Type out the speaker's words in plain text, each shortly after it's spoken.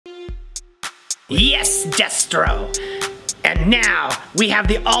Yes, Destro. And now we have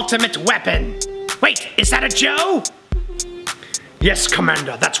the ultimate weapon. Wait, is that a Joe? Yes,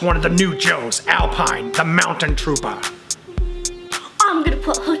 Commander, that's one of the new Joes, Alpine, the mountain trooper. I'm gonna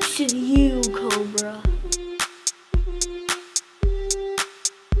put hooks in you, Cobra.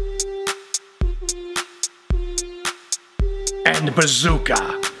 And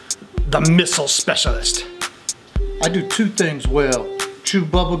Bazooka, the missile specialist. I do two things well, chew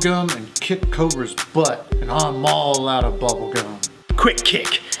bubblegum and kick Cobra's butt, and I'm all out of bubblegum. Quick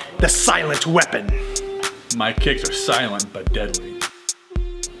Kick, the silent weapon. My kicks are silent but deadly.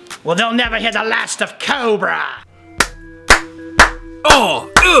 Well, they'll never hear the last of Cobra.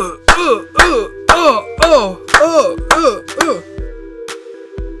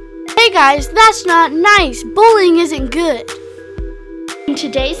 Hey guys, that's not nice. Bullying isn't good. In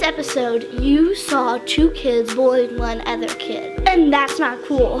today's episode, you saw two kids bullying one other kid. And that's not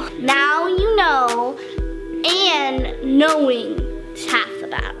cool. Now you know, and knowing is half the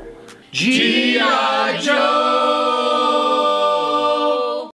battle. G.I. Joe!